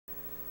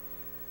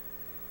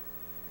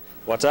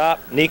What's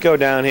up? Nico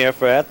down here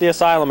for At the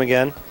Asylum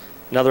again.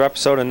 Another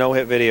episode of No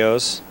Hit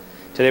Videos.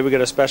 Today we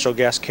got a special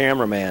guest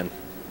cameraman.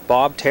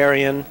 Bob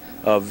Tarian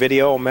of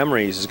Video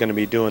Memories is going to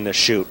be doing this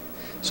shoot.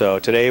 So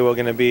today we're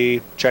going to be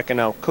checking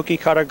out Cookie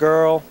Cutter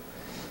Girl,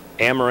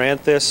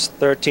 Amaranthus,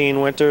 13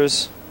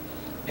 Winters,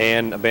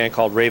 and a band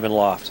called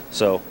Loft.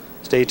 So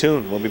stay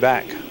tuned. We'll be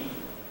back.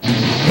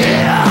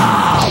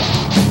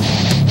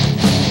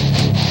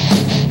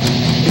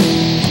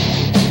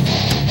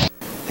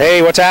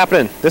 Hey, what's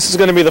happening? This is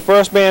going to be the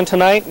first band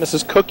tonight. This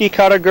is Cookie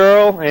Cutter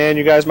Girl, and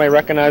you guys might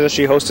recognize her.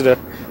 She hosted a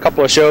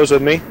couple of shows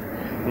with me.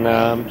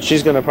 And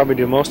she's going to probably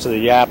do most of the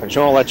yapping. She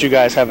won't let you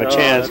guys have a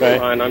chance, right?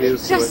 Fine. I'm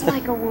used to Just it.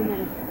 like a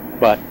woman.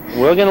 But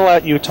we're going to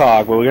let you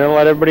talk, but we're going to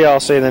let everybody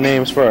else say the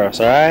names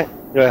first, all right?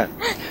 Go ahead.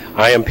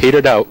 I am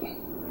Peter Doubt.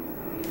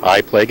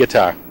 I play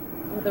guitar.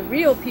 Well, the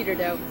real Peter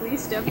Doubt,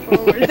 please step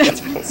forward.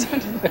 That's what it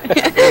sounded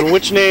like. And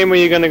which name are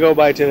you going to go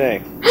by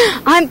today?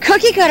 I'm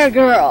Cookie Cutter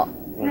Girl.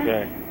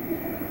 Okay.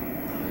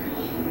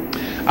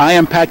 I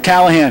am Pat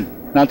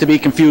Callahan, not to be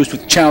confused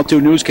with the Channel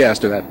 2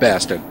 newscaster, that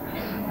bastard.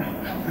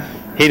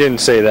 He didn't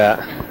say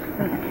that.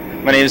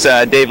 My name's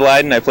Dave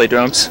Lyden. I play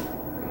drums.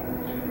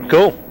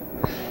 Cool.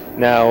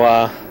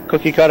 Now,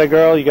 Cookie Cutter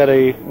Girl, you got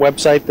a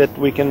website that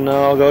we can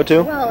all go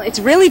to? Well, it's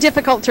really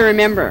difficult to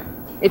remember.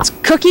 It's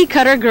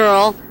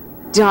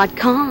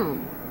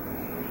cookiecuttergirl.com.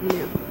 You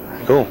know.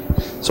 Cool.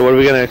 So what are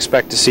we going to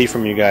expect to see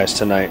from you guys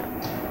tonight?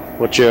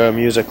 What's your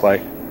music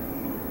like?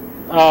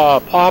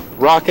 Pop,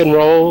 rock and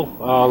roll,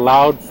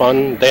 loud,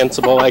 fun,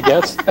 danceable, I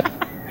guess.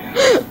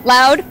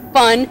 Loud,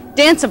 fun,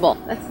 danceable.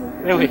 That's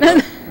There we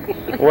go.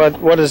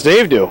 What does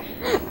Dave do?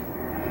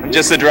 I'm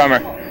just a drummer.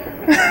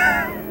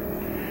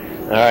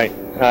 All right.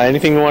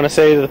 Anything you want to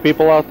say to the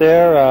people out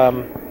there?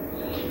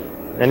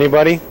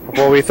 Anybody?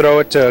 Before we throw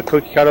it to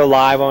Cookie Cutter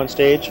live on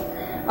stage?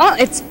 Oh,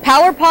 it's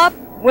power pop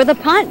with a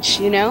punch,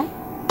 you know?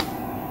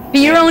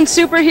 Be your own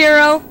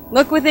superhero,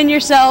 look within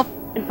yourself,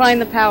 and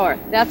find the power.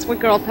 That's what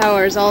girl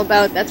power is all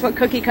about. That's what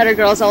Cookie Cutter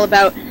Girl is all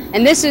about.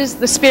 And this is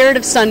the spirit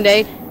of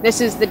Sunday.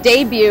 This is the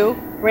debut,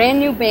 brand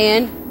new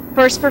band,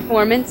 first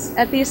performance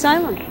at the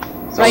Asylum.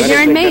 So right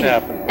here in anything Maine. could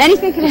happen.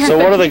 Anything can happen. So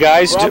what do the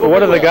guys do? What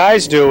do the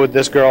guys do with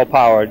this girl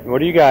power? What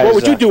do you guys? What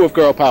would you do with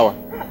girl power?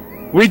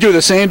 We do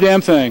the same damn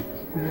thing.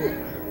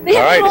 They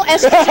have, All a little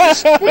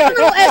estrogen, they have a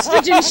little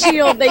estrogen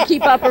shield they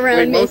keep up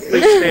around me.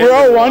 We're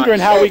all wondering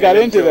how we got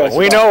into this.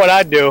 We know what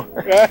I'd do.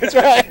 That's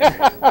right.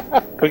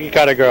 Cookie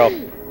Cutter Girl.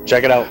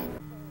 Check it out.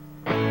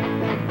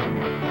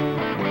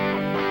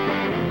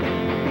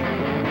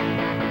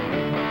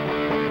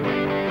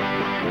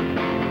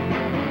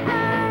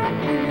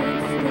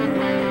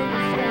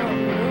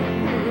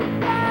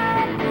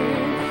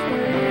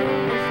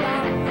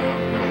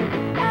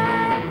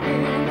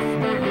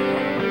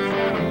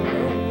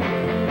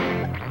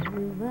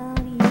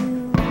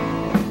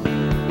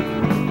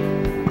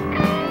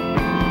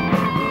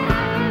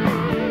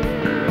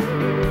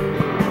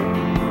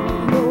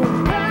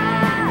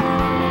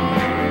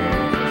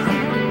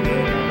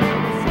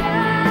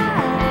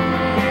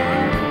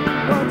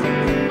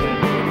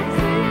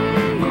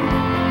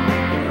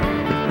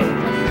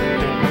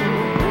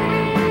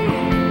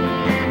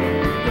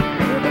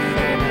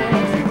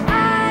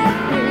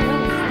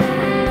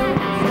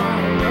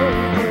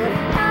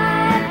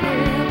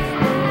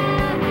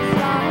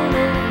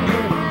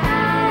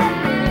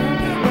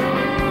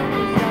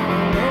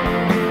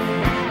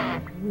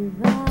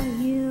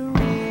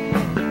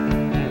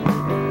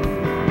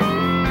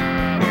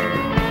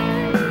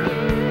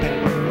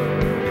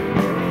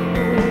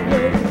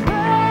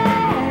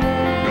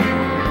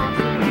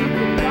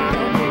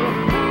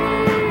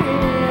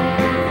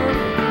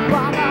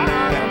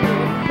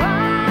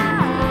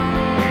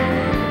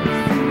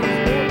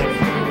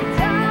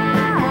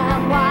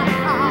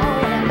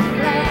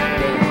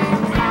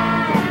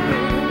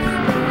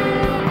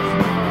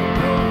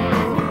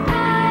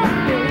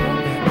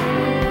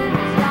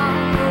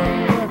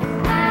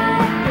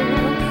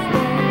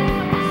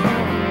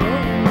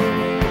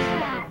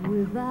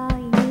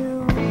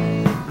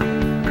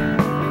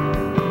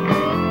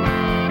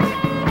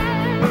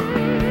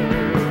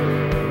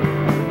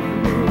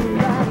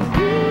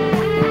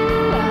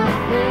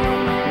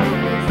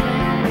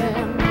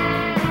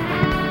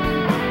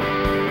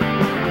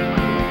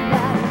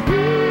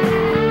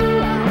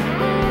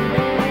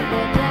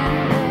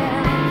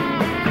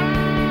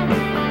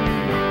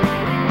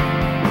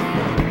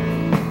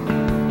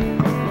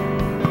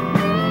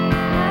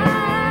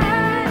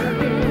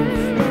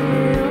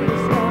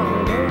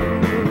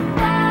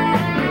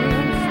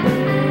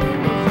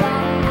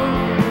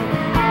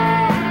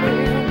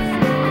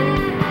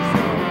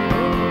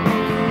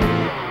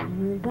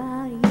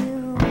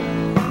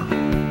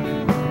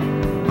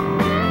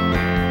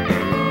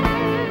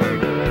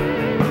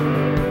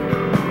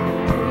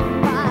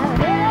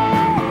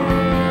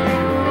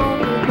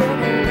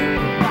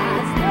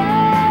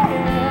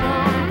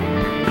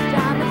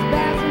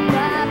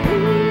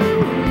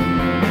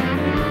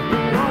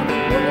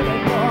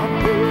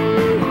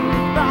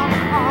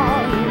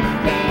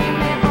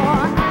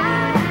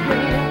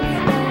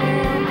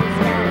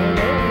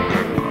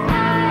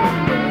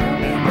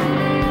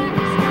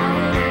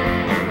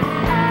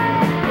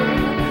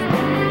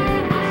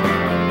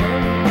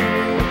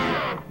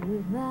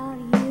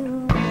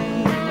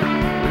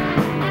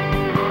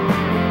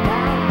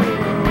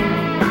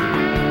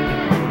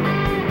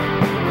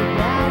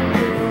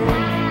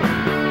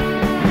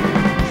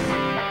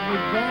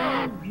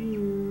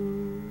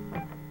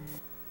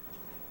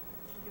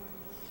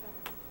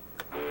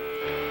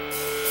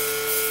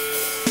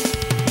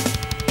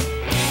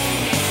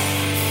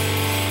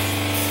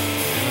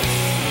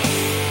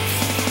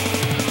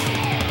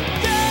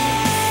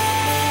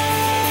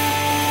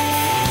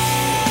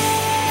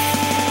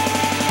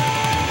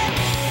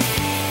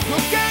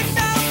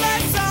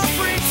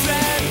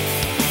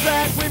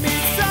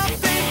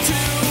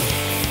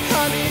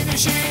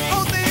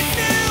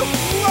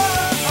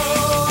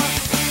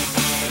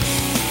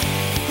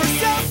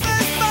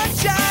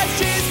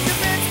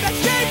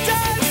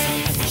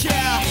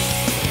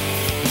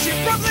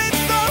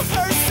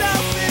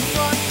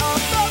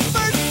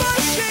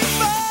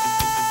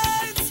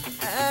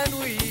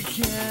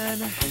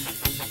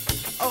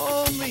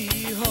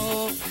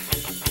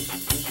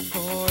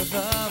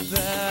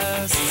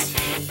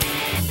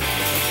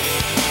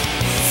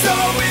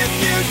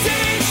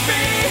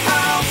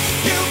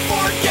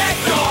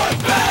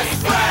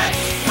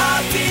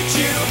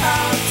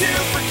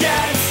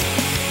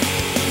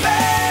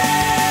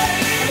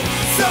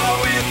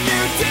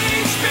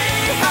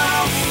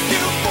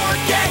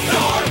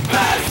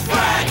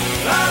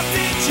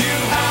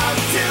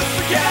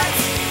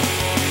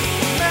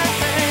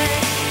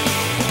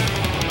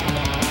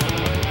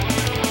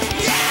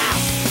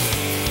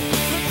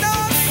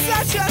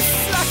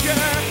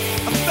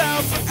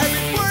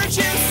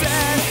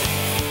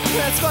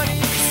 That's funny,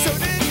 so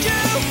did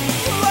you.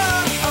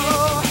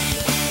 Whoa.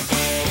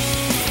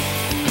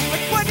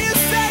 Like when you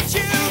said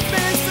you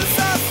missed us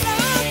all so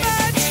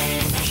much.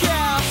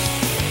 Yeah.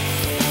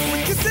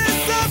 With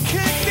kisses of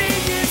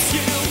convenience,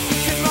 you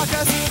can lock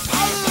us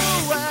all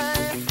away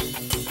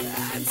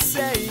and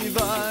save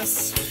us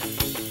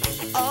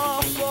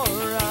all for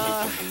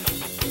a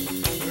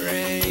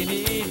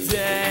rainy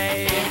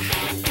day.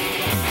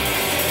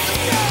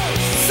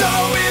 So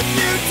if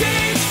you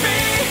teach me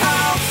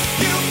how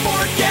you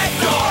forget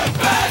your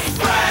best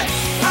friend,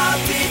 I'll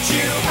teach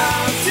you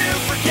how to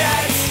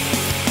forget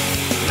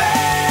me.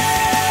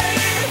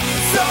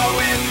 So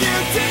if you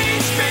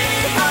teach me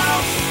how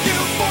you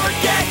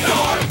forget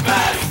your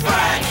best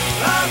friend,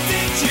 I'll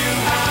teach you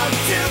how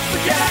to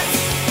forget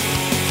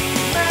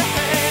me.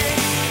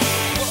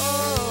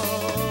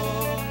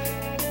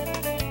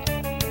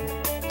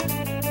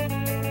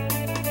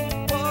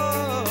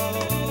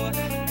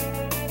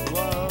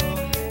 Whoa.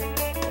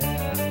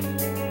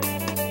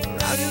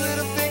 Around your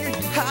little finger,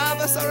 you have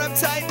us all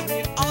uptight.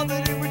 And all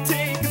that it would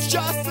take is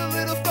just a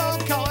little phone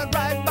call and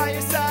right by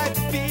your side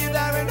to be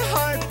there in a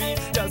heartbeat.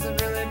 Doesn't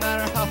really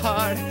matter how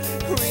hard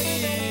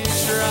we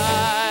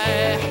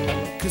try,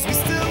 'cause we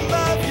still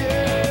love you.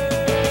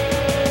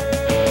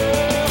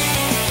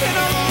 And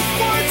all those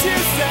words you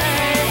say,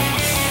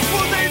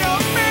 well, they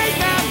don't mean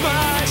that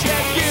much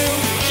if you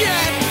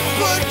can't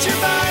put your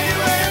mind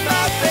where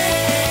my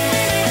face.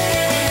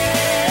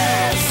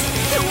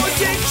 It would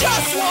take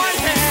just one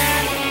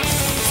hand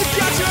to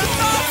catch your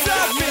thoughts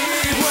of me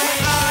when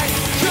I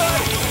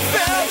could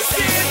fail to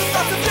see the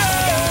thoughts of you.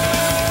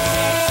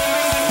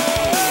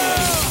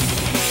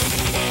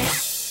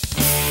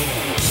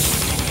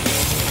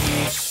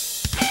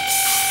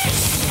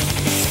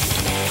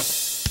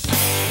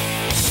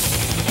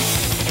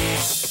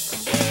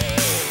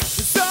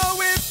 So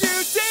if you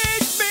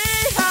teach me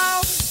how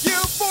you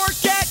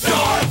forget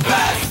your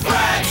best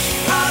friend,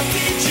 I'll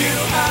teach you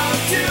how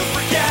to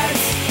forget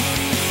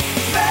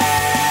me.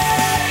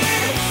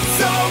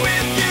 So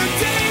if you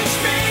teach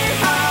me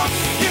how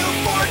you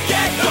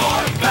forget your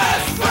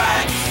best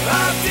friend,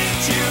 I'll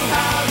teach you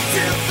how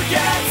to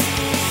forget me.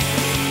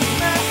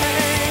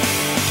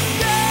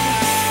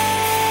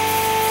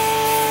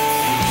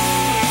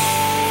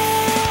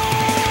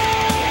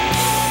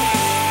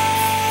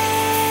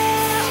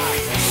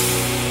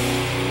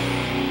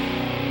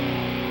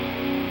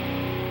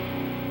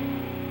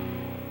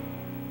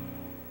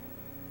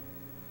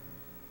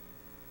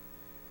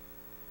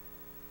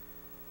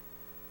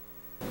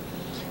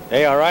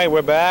 Hey, all right,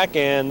 we're back,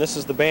 and this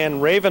is the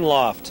band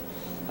Loft.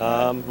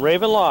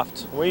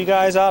 Loft, where are you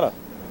guys out of?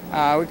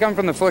 We come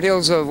from the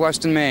foothills of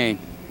western Maine,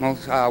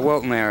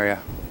 Wilton area.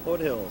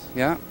 Foothills.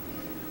 Yeah.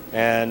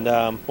 And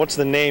what's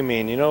the name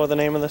mean? You know what the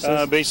name of this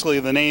is? Basically,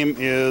 the name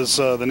is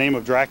the name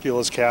of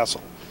Dracula's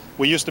castle.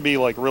 We used to be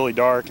like really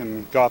dark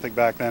and gothic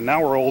back then.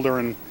 Now we're older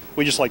and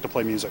we just like to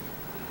play music.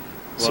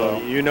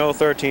 Well, you know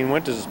 13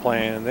 Winters is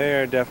playing, and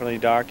they're definitely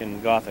dark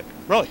and gothic.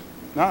 Really?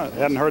 No, I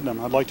hadn't heard them.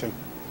 I'd like to.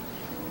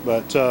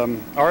 But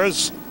our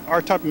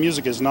type of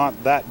music is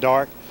not that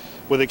dark,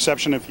 with the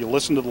exception if you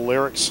listen to the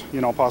lyrics, you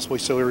know, possibly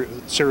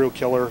serial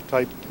killer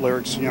type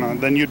lyrics, you know,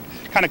 then you'd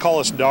kind of call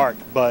us dark.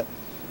 But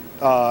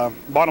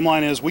bottom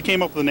line is, we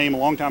came up with the name a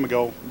long time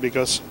ago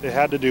because it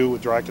had to do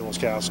with Dracula's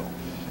castle.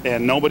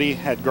 And nobody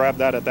had grabbed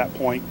that at that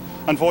point.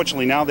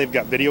 Unfortunately, now they've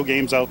got video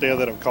games out there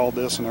that have called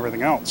this and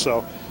everything else.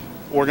 So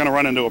we're going to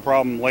run into a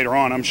problem later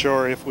on, I'm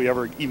sure, if we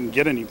ever even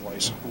get any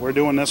place. We're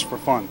doing this for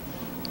fun.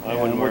 I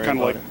wouldn't worry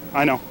about it.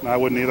 I know, I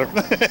wouldn't either.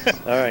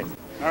 All right.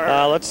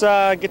 Let's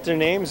get their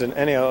names and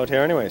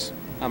anyways.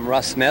 I'm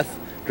Russ Smith,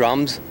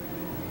 drums.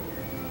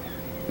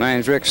 My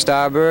name's Rick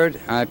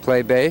Starbird. I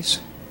play bass.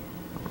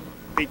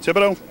 Pete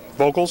Thibodeau,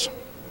 vocals.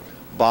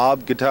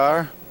 Bob,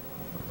 guitar.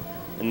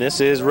 And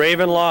this is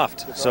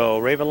Loft. So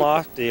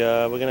Loft,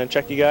 we're going to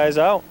check you guys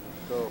out.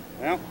 So,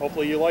 yeah,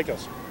 hopefully you like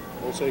us.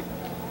 We'll see.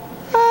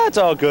 It's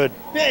all good.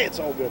 Yeah, it's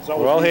all good.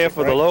 We're all here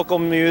for the local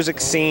music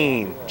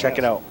scene. Check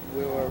it out.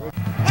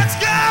 Let's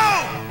go!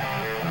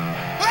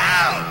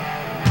 Wow!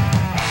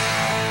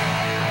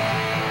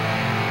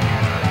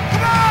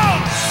 Come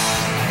on!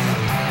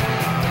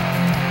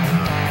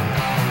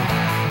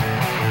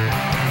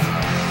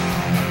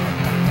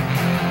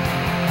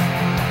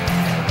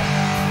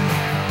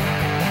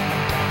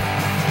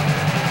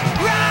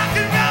 Rock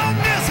and roll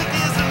music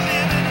is a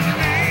living in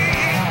me.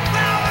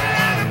 Blowing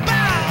like a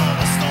bow on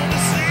a stormy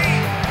sea.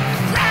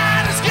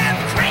 Riders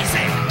getting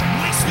crazy,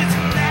 waste me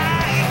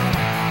tonight.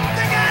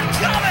 They got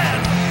trouble.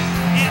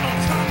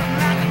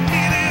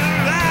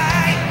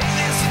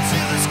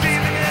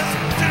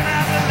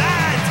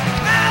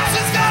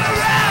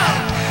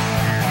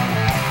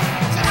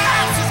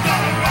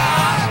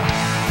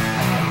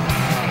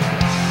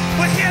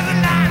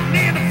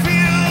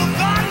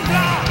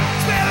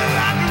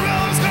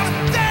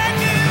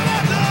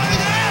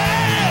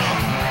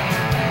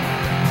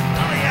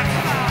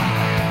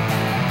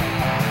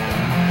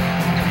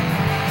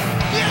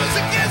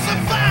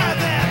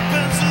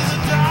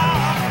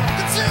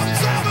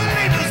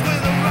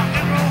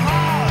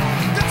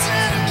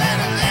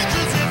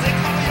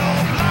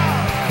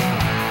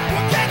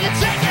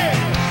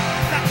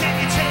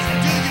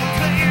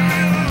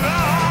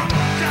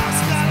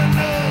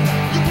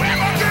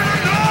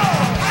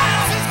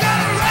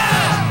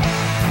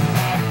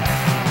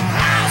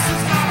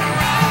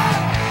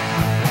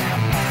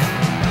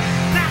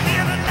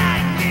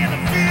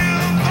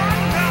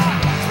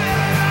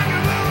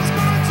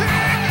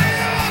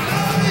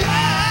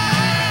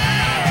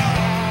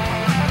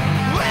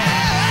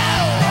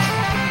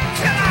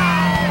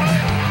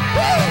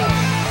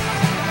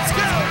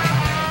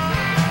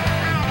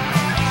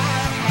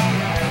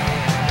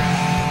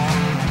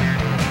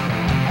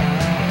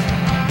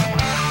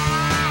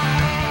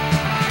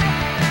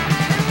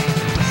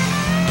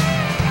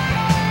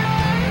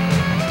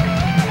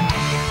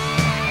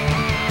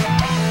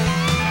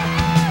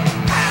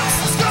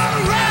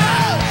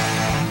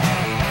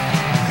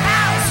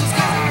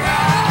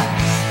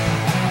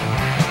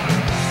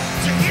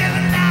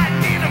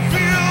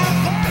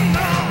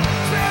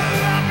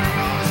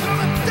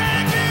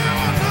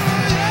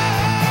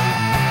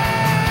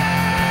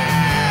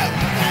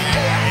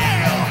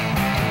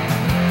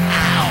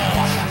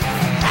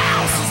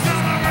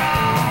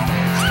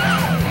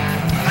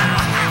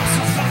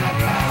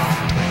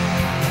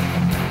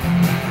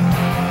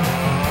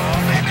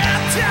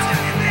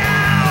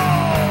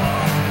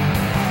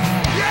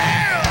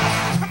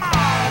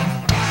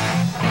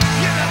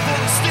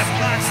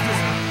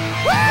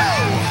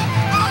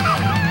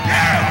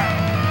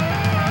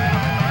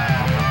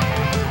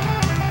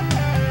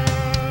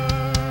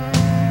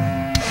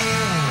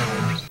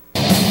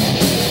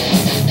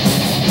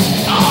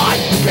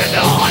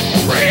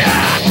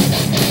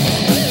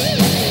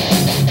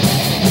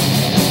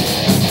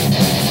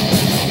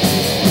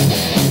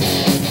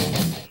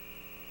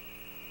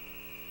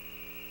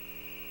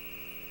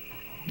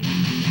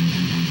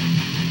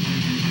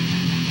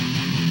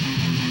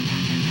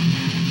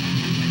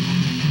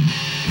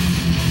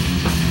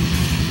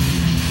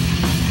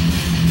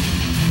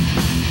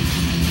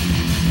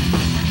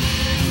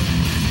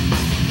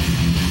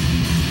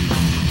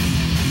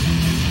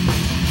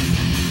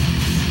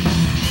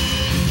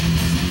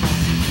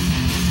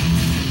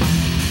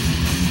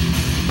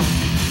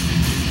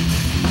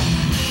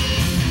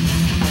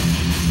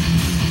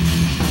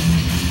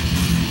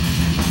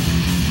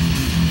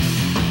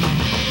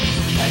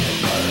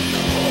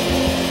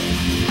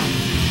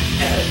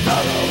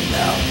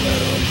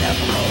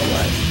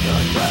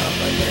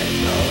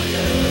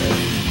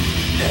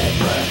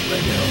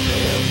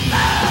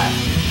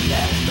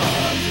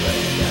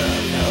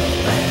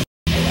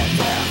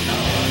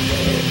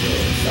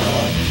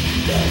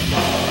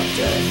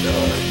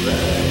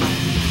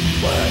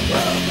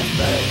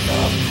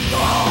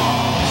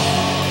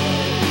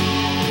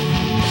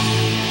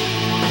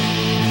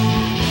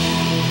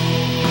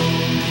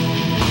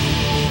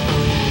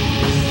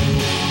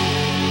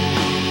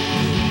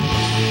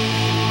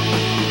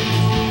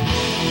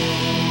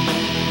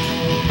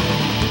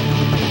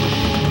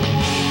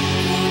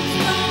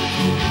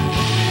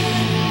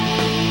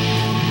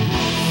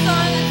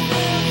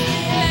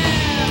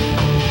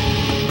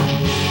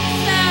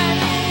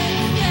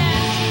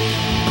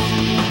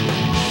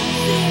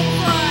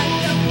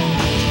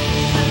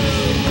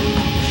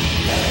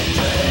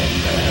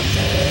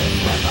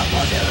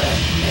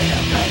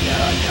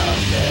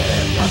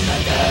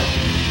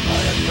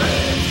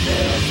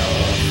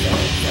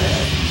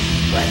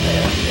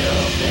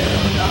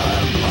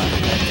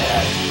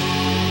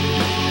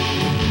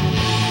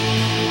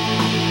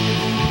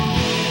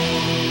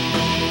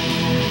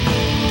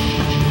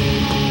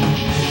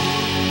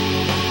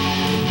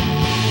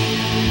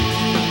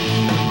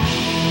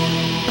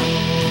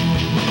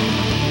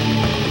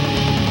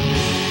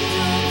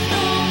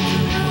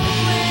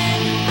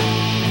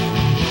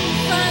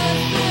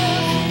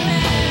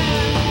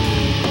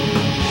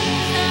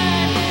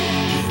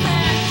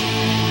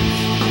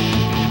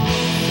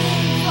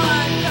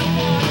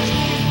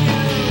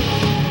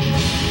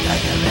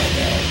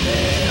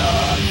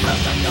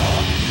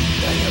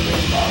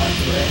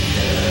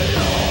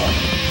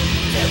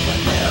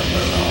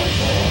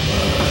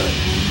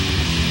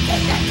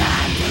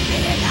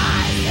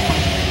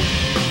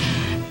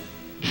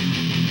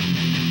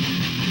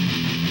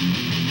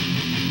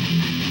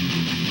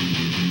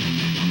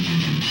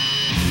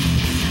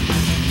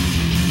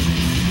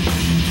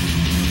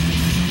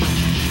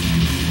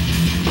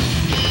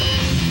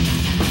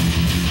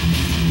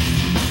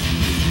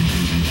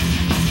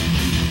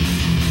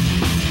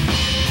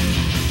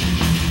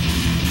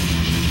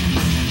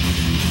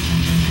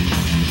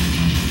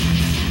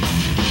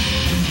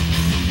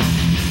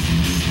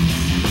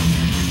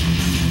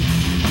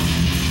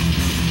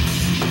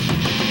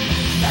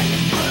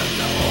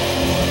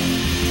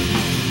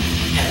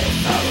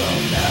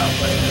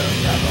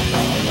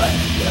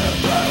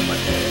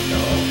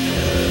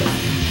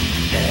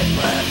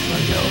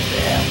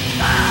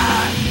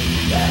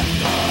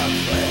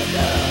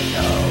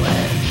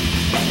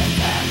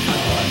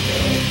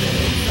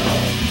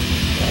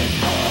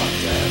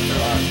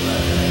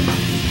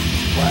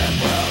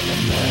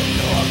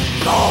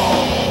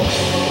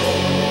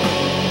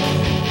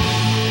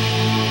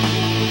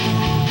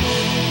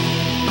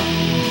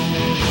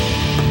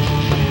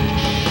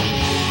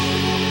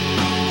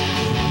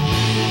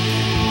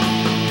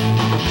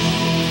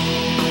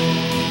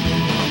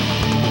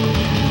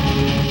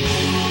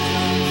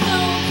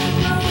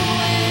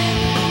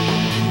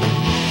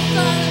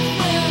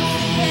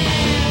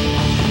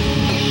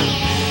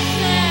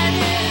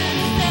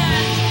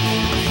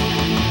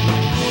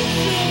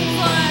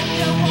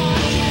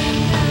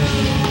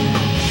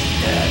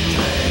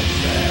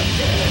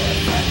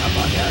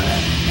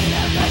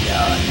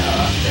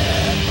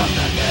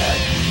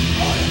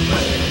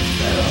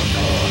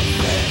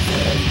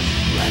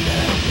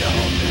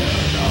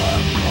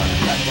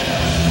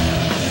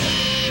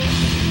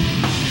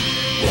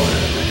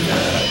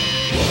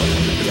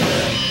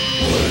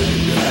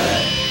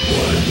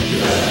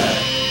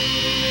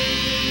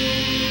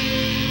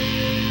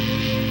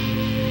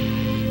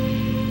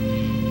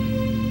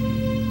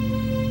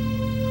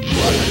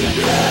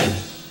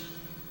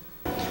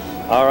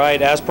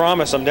 right, as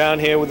promised, I'm down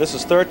here with, this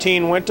is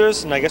 13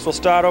 Winters, and I guess we'll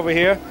start over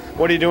here.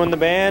 What do you do in the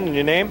band and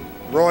your name?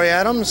 Roy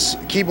Adams,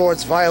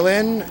 keyboards,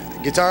 violin,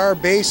 guitar,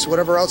 bass,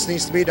 whatever else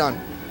needs to be done.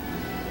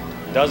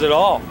 Does it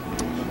all.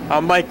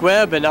 I'm Mike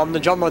Webb, and I'm the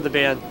drummer of the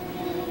band.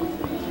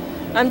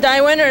 I'm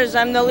Di Winters,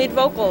 I'm the lead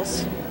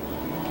vocals.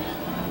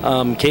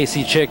 I'm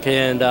Casey Chick,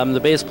 and I'm the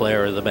bass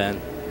player of the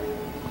band.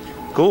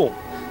 Cool.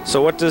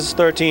 So what does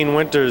 13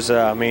 Winters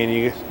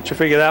mean? Did you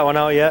figure that one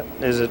out yet?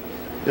 Does it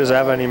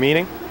have any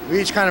meaning? We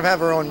each kind of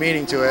have our own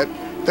meaning to it.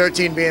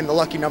 13 being the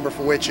lucky number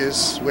for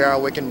witches. We are a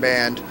Wiccan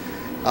band.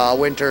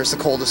 Winter is the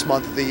coldest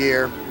month of the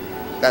year.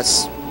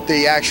 That's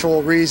the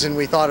actual reason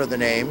we thought of the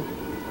name.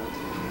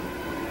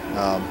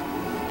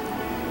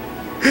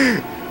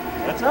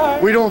 That's all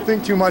right. We don't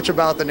think too much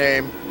about the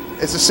name.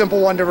 It's a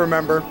simple one to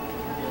remember.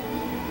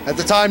 At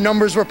the time,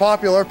 numbers were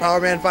popular.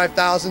 Powerman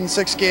 5000,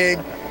 6 gig.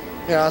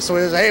 So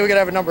it was, hey, we gotta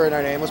have a number in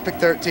our name. Let's pick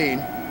 13.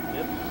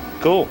 Yep.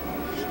 Cool.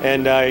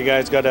 And you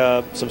guys got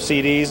some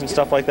CDs and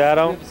stuff like that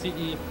out?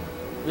 We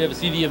have a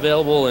CD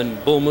available in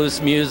Bull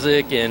Moose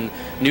Music and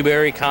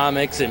Newberry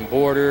Comics and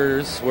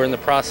Borders. We're in the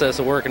process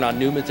of working on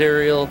new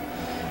material.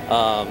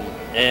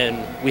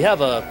 And we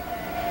have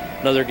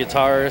another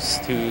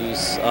guitarist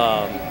who's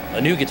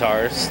a new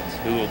guitarist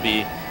who will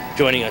be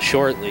joining us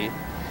shortly.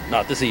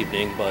 Not this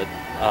evening, but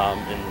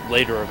in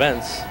later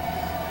events.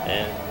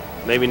 And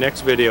maybe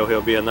next video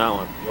he'll be in that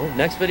one.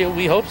 Next video,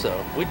 we hope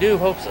so. We do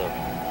hope so.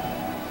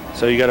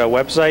 So you got a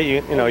website?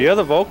 You know, you're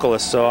the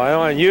vocalist, so I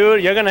don't.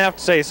 You're gonna have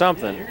to say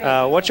something.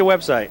 What's your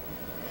website?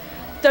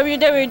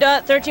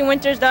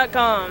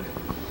 www.13winters.com.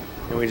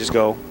 And we just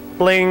go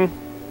bling,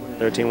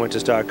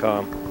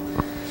 13winters.com.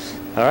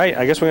 All right,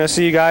 I guess we're gonna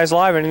see you guys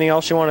live. Anything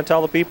else you want to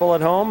tell the people at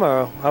home,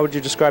 or how would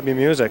you describe your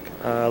music?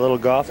 A little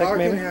gothic, Dark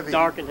maybe? and heavy.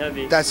 Dark and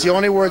heavy. That's the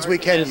only words we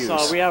can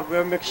use. We're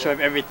a mixture of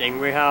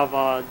everything. We have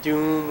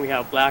doom, we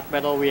have black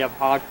metal, we have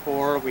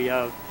hardcore, we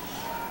have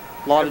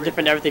a lot of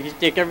different everything. You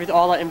take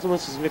all our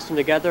influences, mix them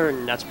together,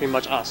 and that's pretty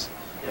much us.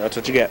 That's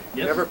what you get.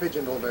 We never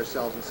pigeonholed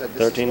ourselves and said this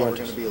 13 is what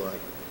Winters. we're going to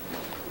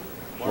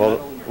be like. Well,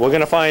 we're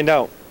going to find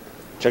out.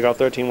 Check out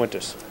 13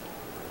 Winters.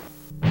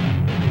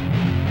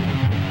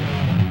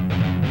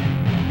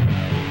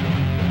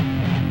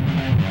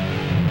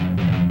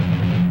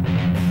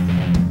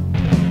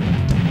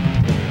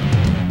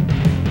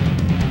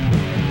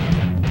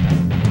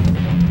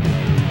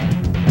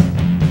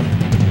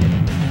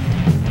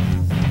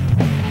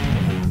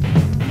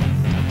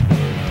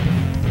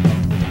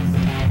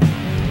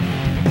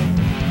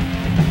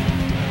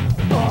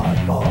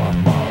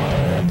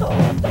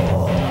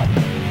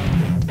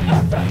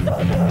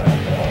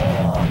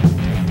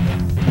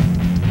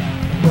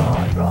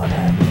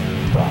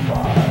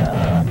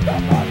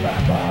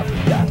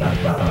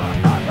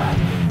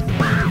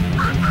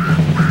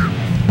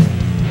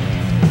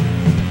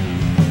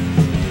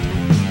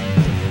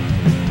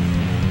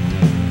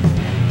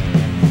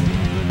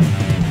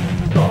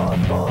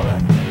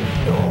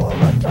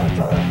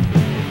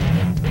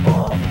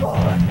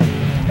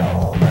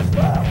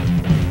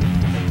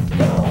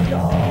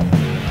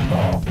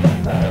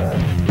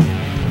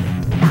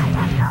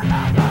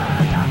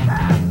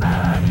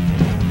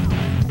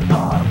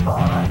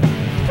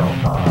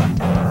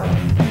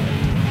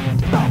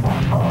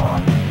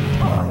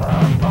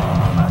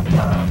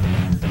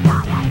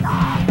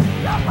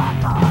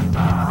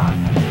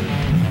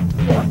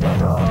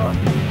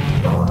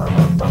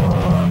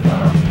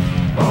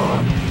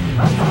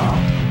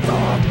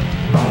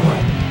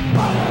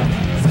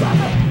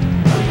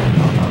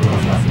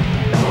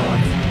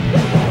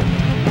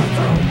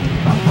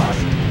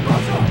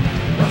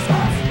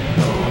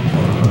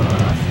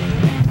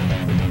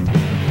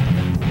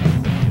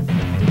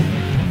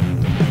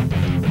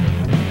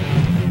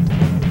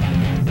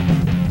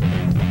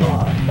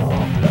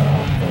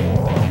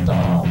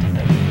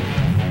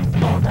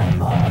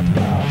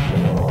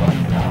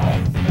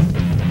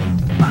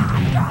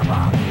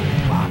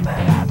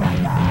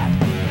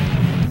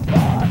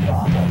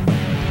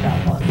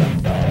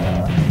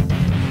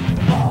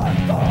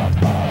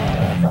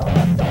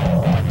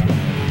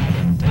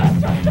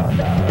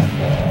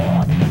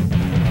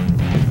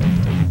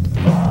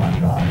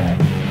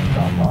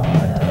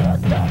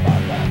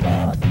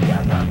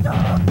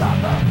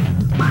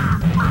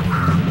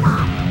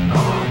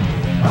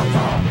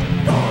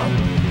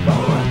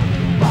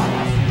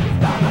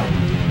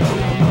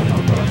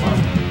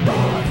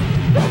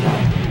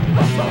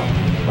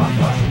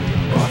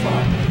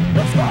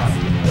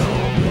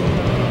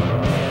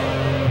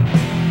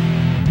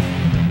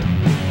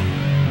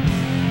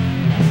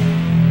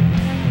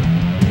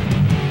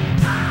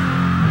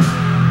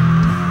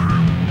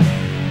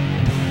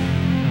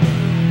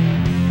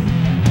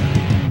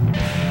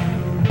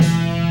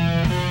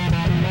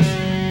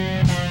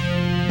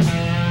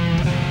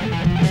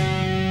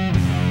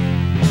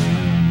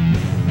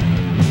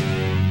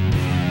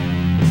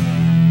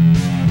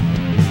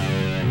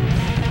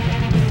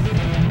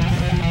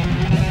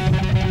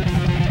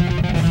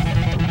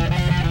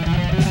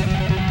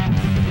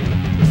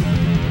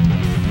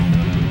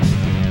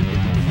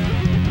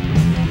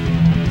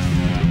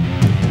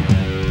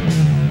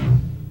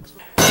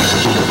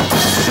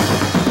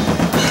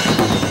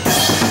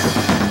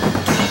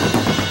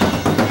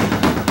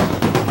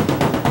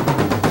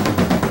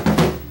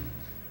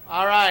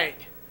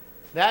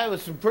 that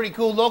was some pretty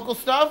cool local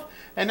stuff.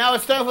 And now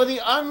it's time for the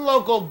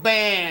unlocal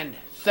band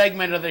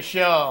segment of the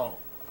show.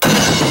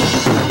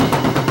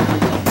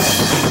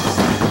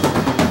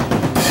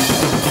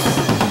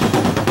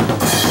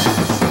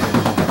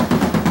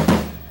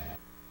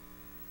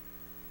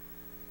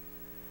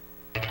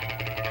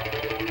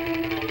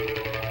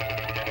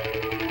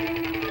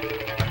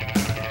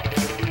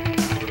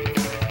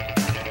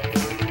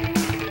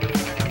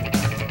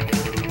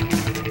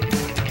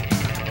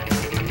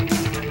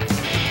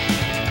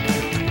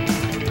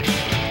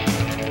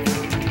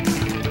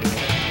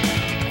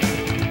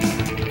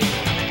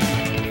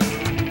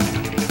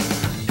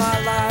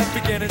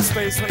 In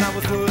space when I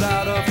was put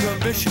out of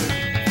commission.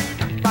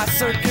 My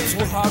circuits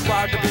were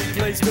hardwired to be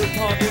placed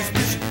upon this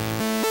mission.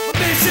 A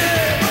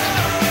mission!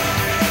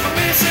 A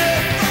mission!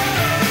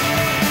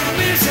 A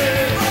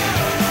mission!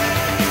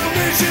 A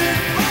mission!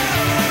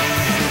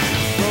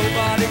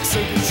 Robotic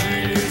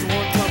circuitry is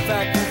one tough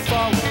act to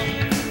follow.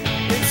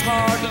 It's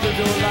hard to live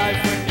your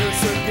life when your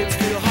circuits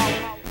feel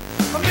hollow.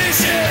 A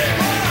mission!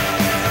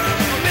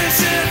 A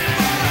mission!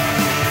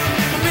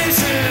 A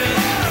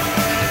mission!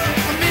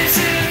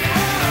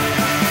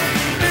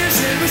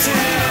 Mission, mission,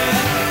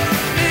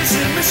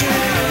 mission, mission, mission,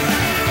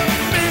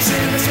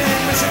 mission, mission,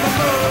 mission,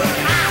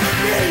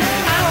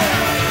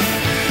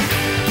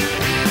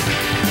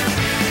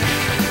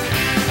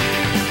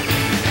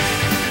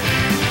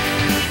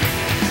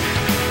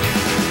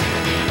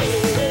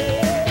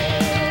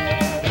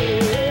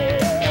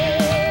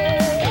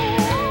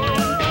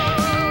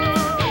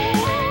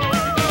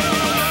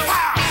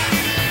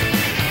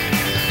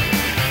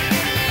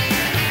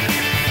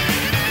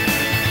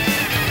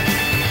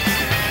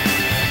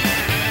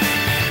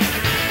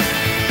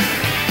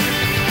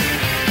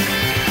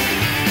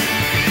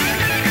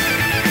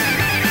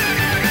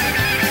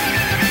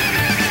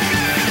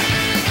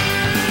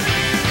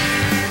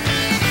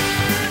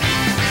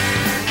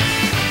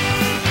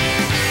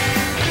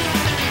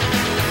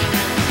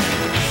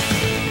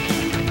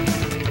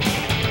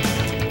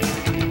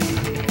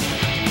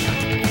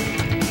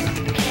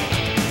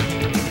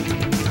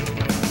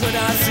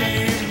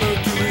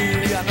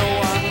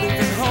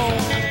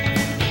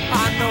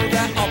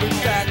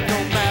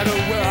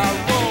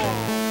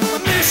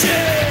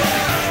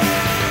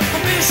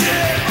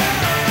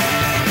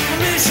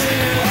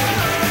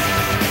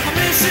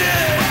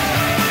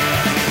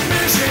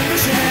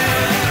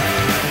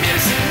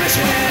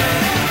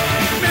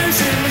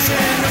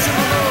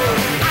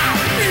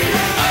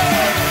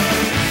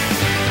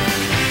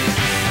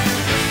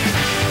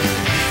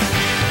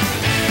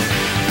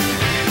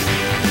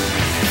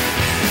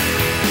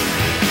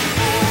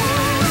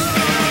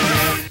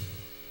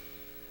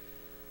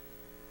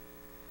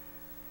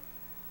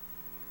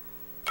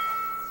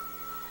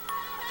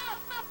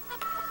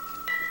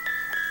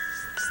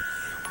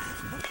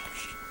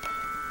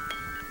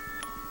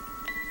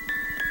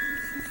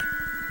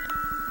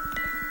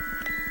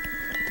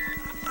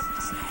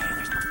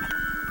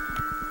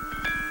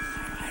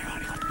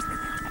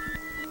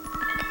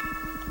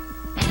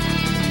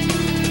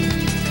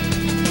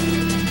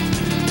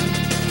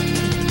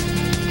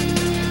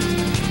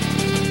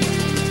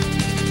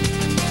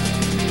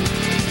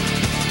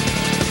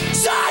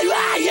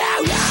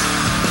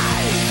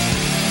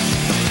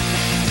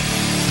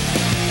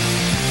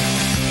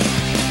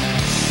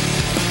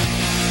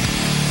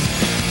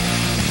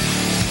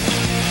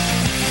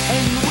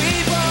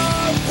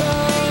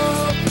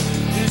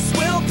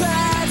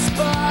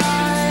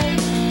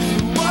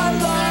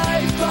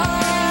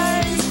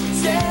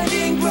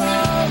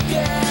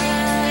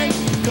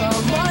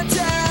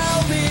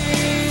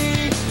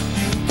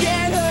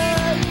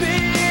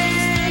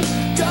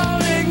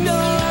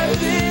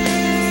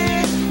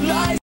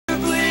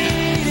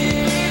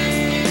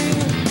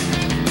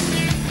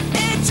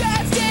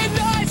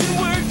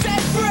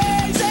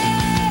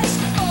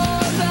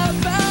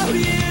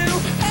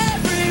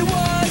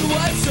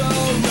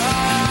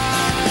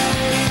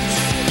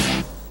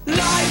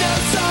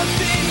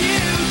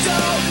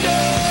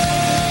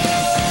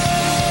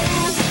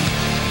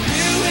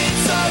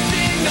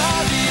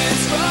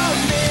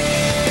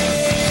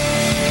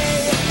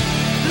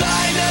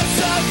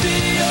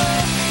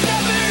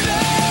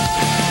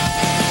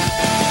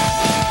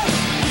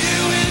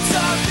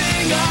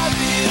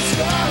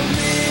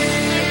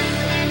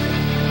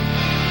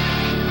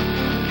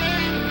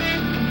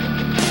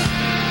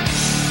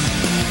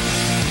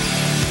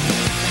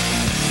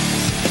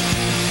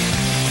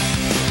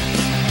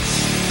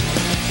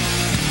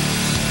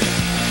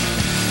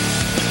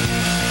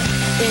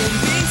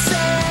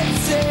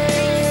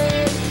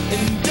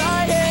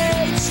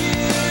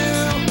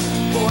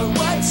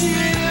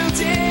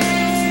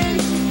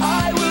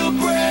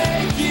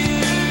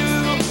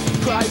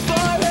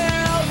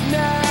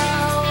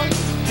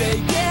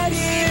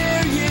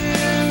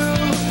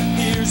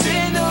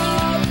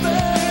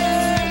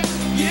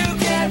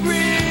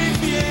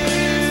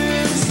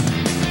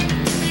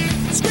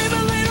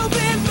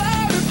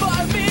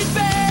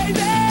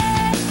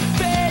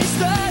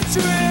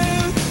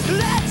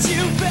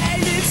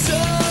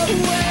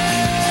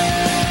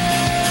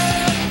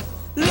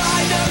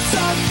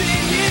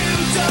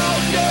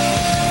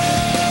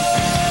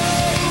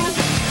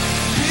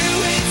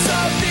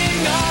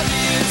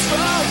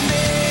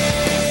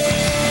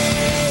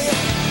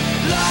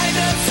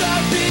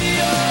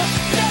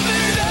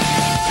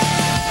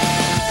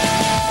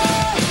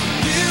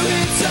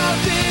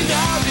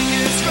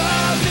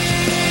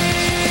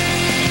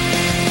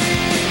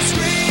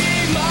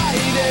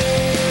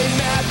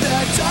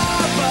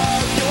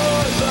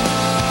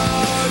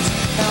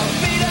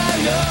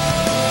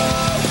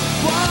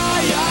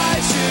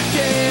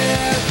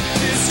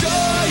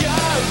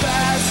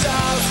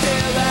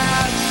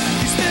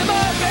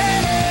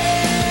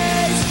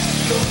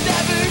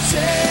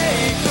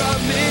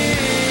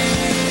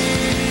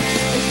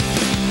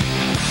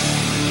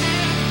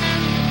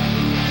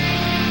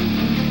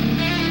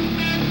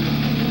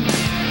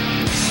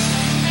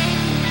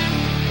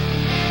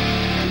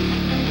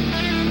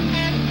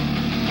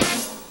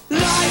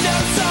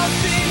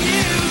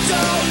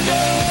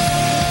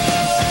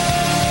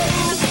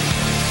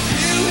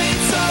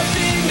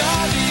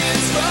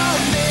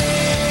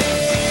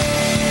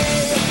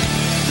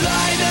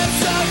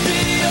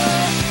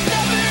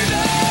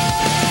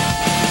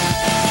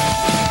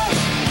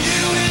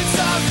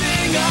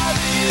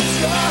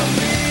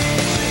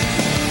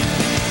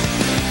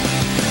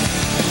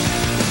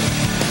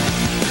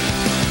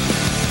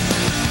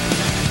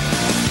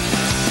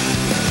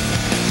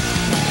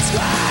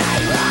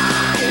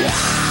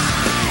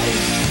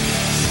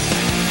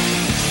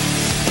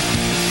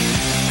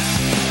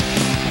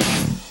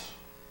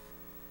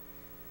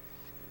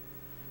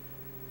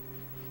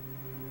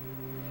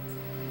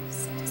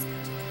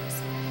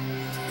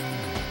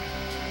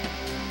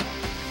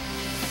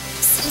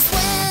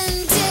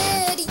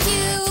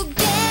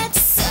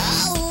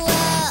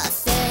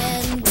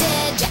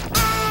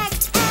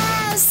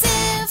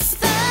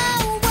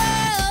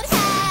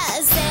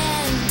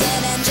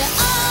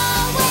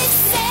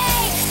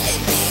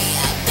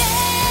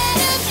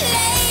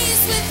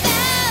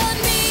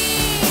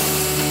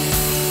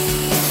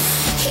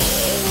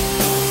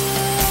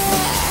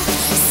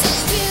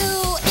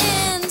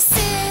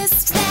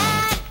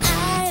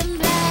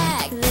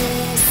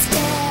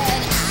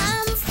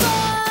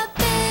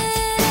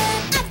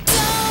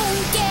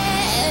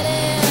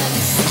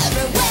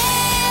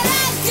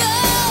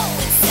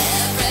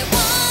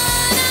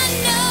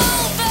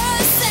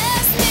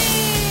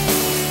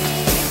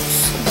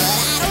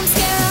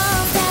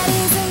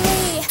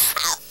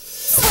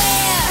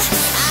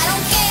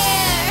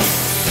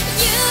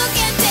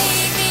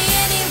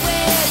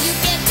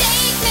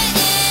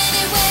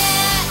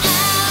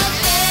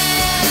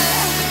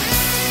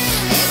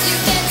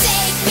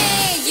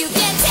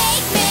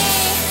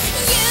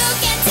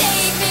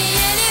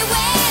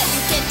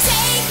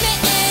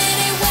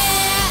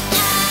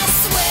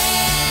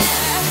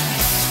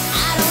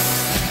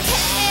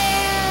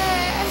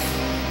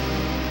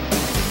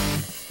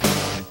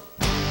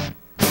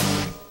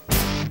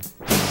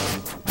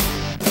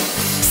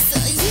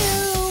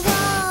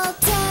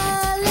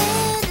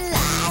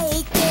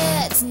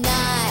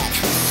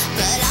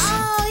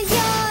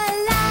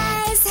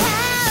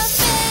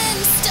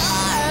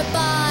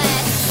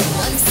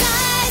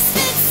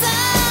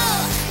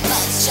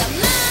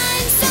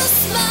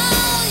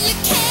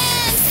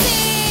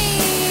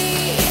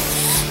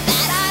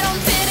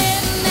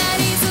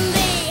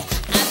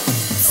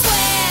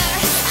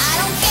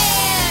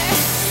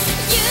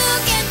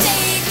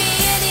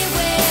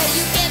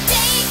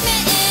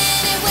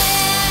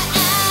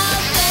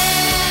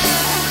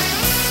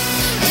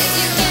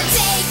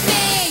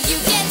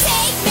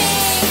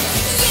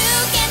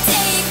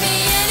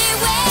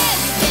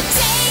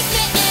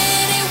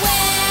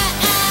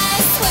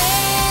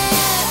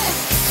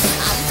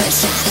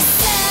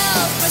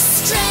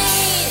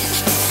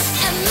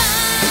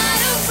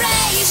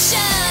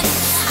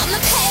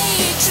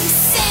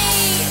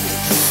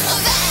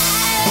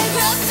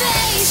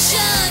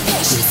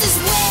 is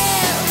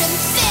wearing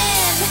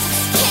thin.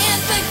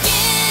 Can't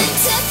begin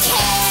to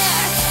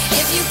care.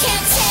 If you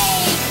can't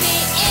take me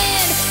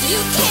in,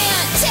 you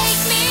can't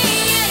take me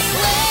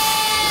anywhere.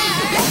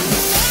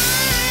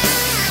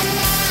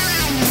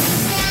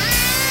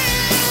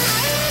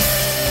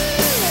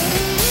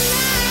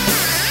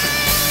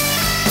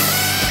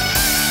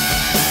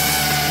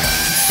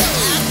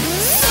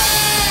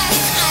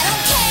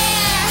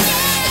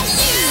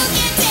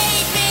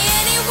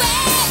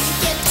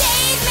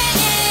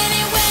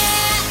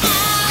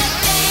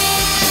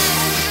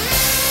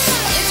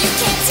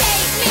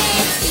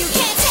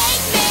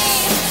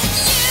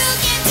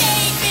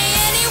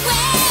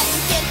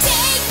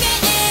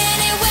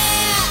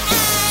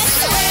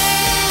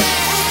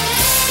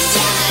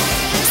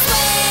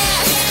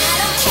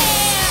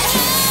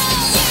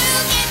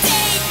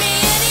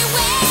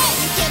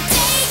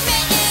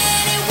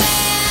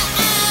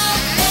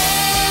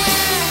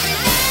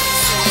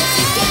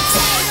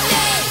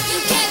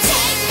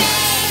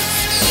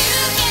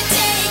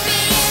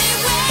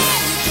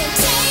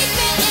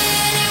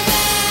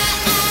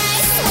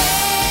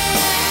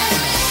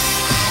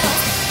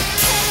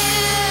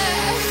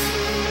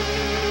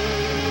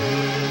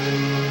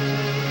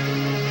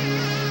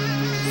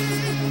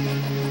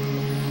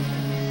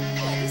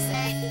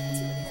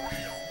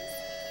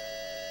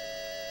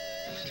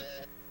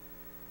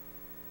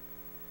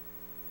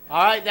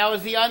 All right, that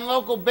was the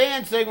unlocal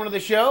band segment of the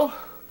show.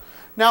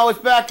 Now it's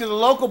back to the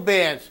local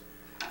bands.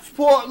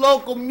 Support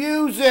local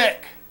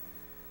music.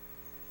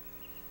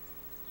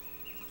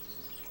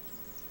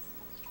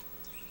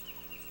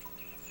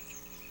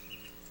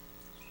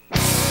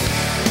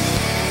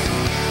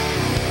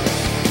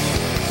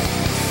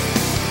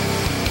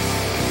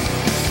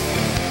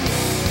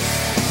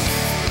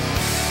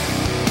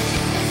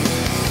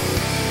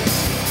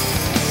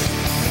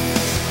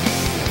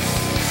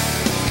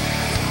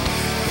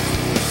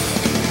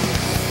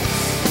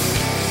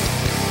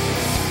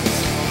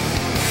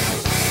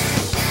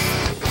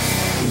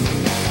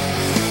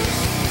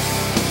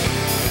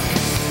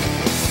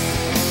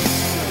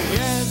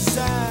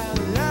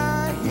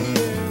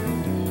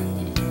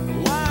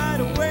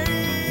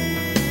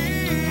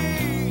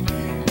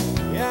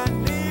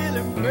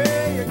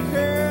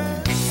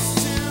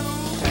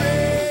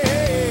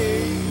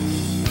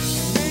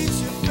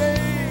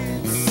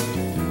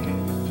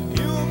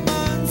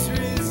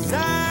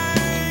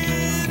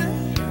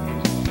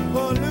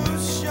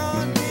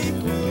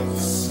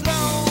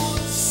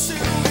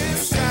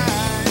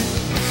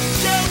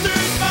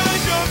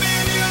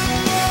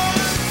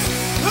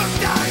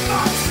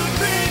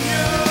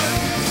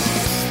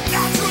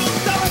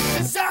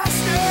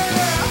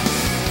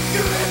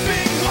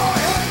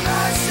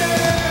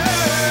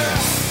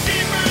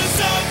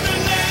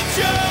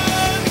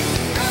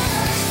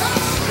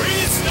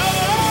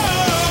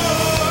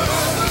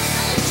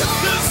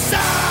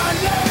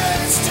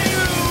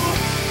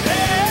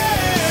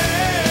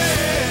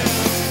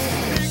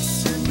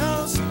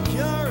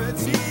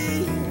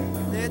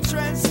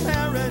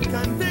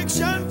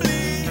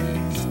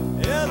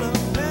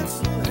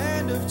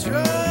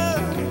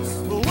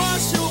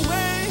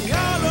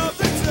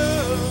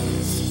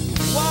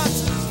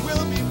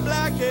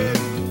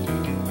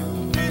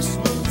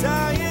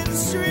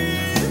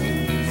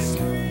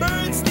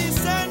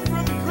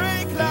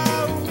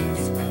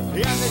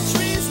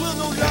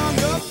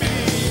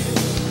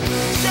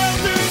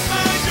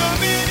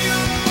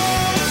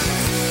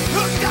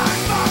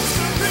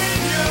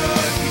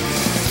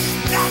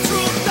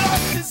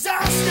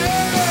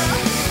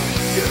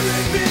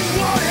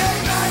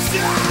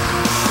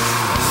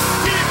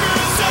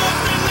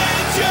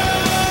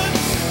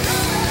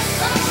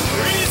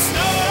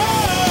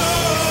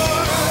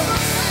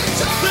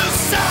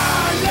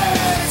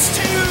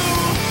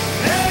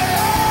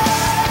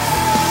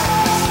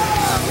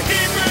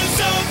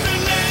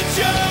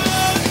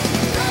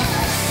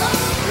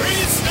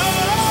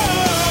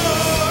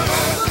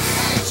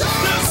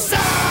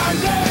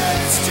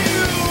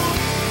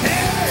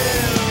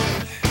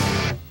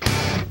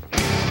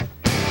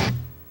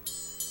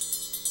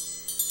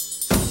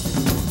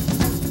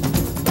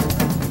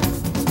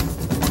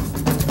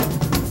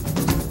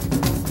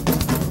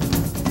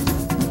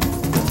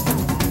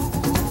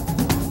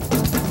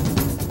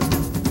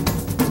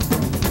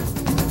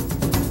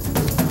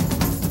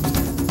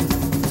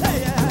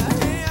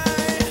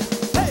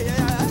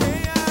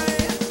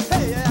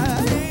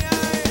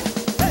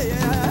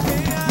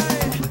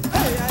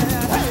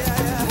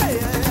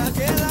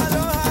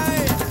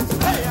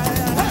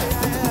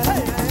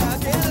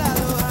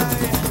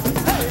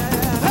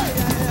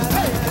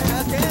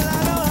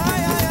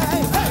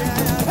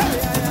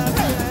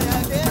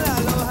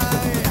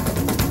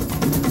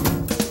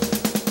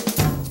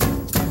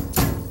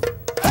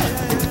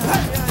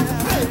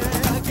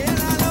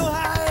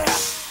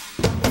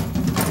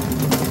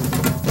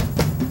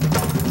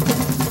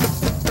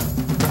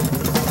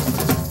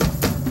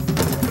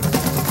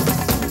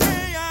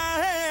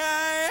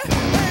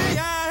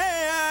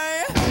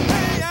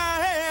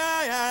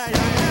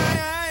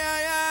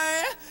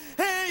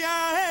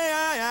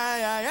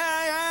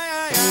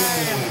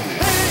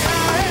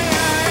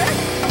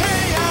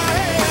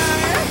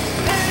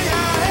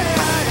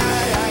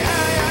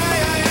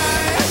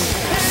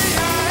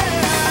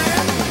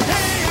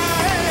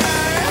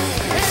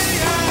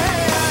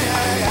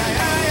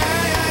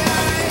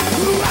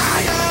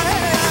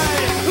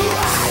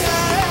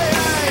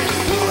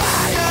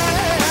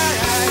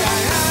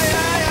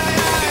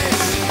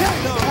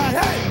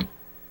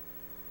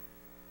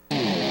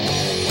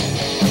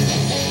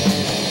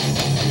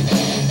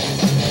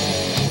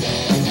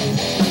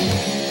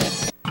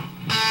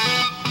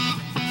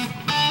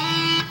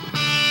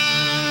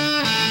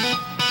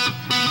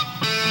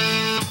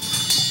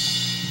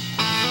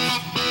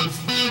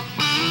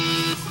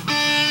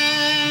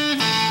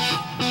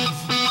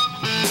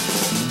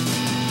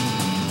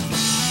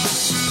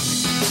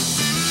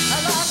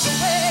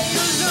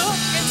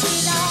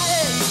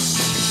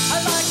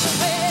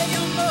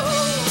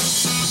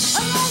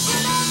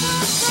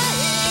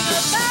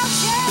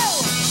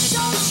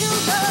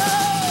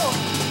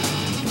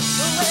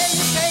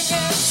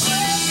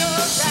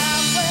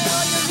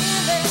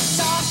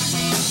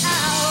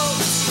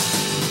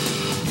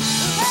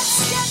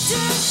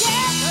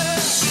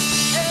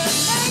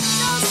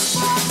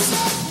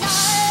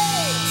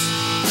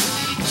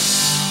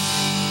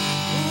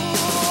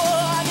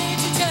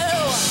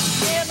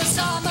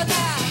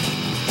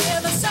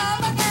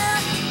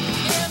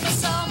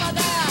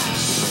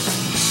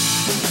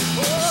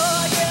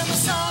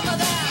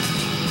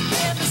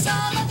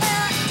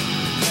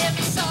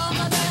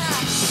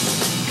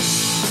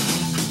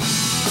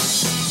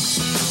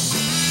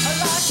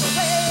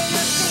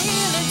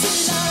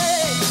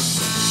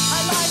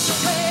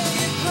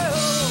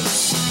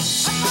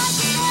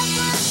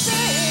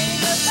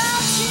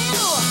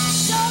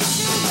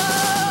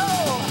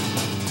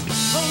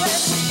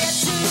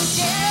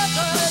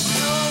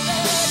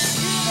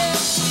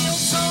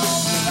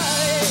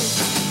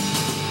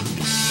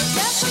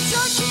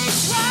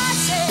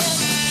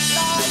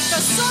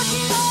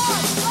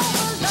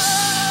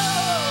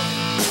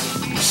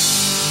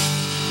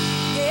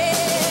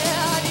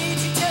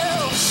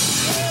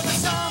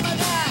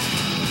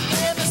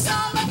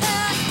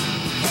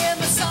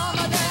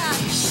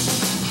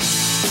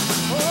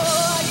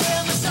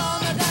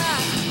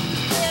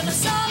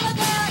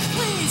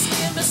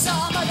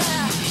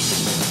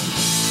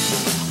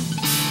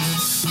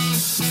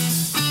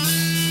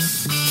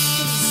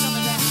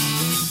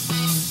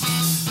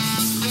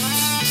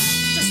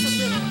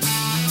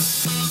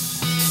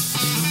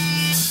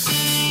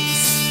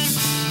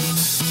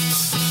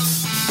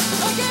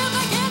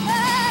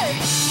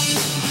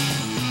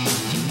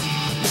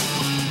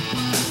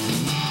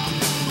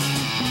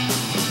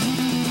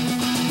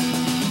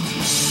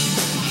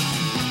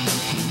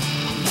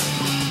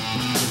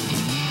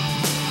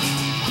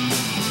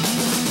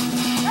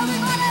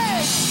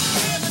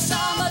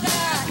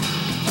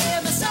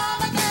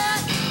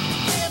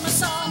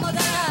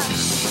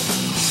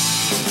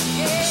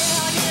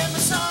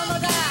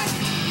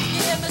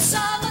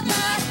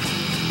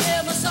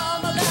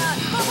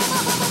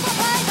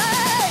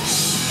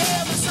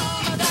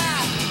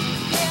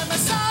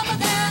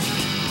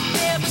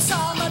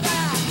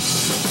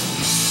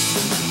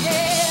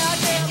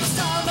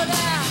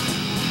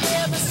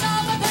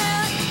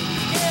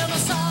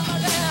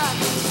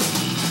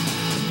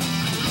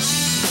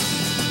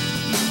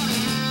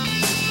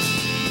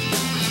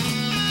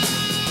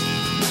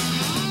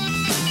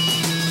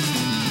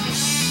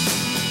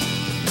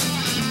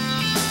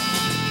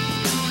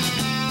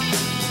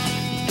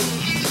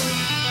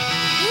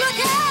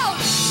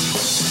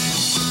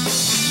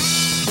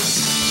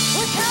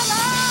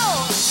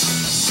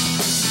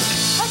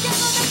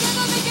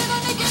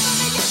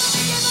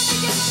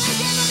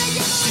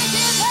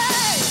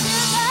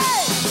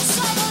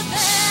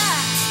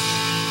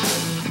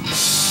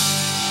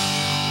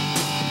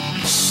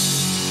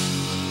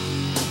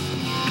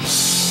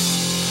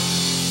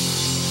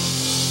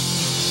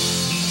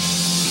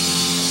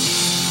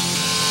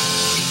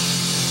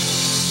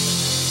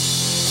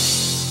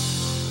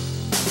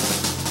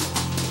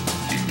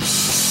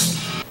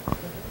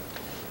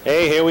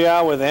 Hey, here we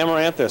are with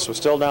Amaranthus. We're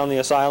still down the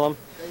asylum.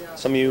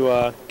 Some of you,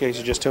 in case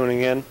you're just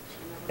tuning in.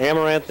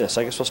 Amaranthus,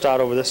 I guess we'll start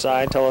over this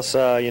side. Tell us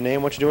your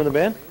name, what you do in the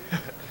band.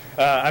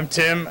 I'm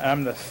Tim.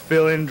 I'm the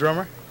fill-in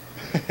drummer.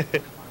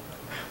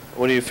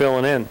 What are you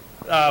filling in?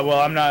 Well,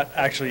 I'm not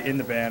actually in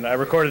the band. I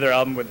recorded their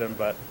album with them,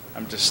 but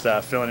I'm just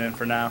filling in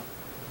for now.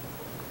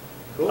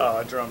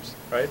 Cool. Drums,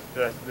 right?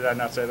 Did I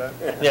not say that?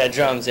 Yeah,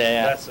 drums,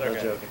 yeah. That's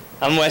okay.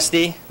 I'm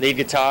Westy, lead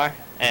guitar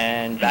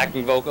and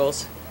backing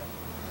vocals.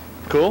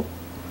 Cool.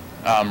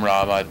 I'm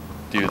Rob. I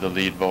do the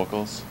lead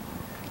vocals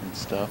and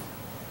stuff.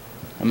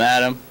 I'm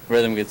Adam,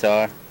 rhythm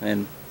guitar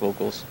and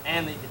vocals.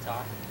 And lead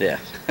guitar. Yeah,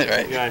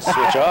 right. You guys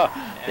switch off.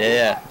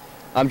 Yeah.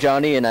 I'm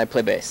Johnny and I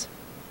play bass.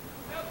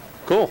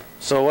 Cool.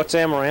 So what's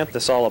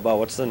Amaranthus all about?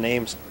 What's the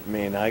names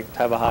mean? I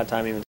have a hard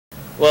time even.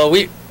 Well,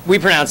 we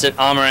pronounce it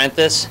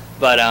Amaranthus,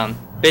 but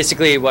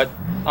basically what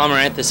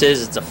Amaranthus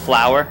is, it's a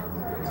flower,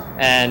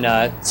 and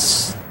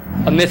it's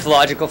a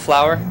mythological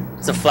flower.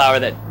 It's a flower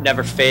that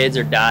never fades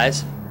or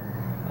dies,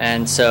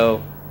 And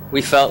so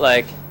we felt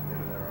like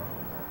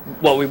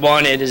what we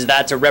wanted is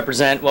that to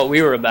represent what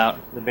we were about.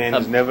 The band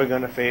is never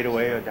going to fade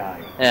away or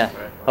die. Yeah,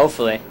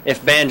 hopefully.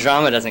 If band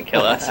drama doesn't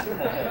kill us.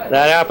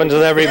 That happens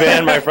with every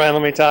band, my friend,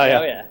 let me tell you.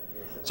 Oh, yeah.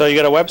 So you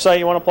got a website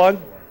you want to plug?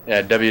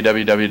 Yeah,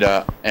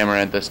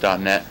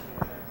 www.amaranthus.net.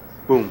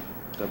 Boom.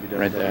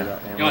 Right there.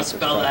 You want to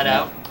spell that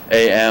out?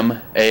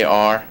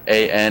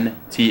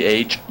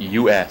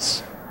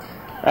 AMARANTHUS.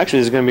 Actually,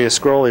 there's going to be a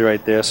scrolly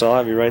right there, so I'll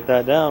have you write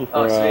that down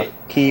for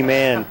key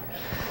man.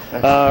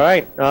 All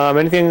right.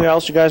 Anything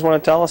else you guys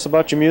want to tell us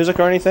about your music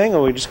or anything, or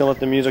are we just going to let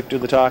the music do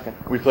the talking?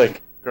 We play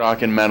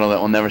rock and metal that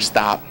will never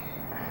stop.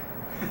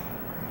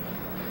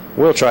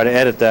 We'll try to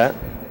edit that.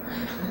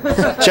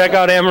 Check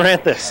out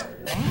Amaranthus.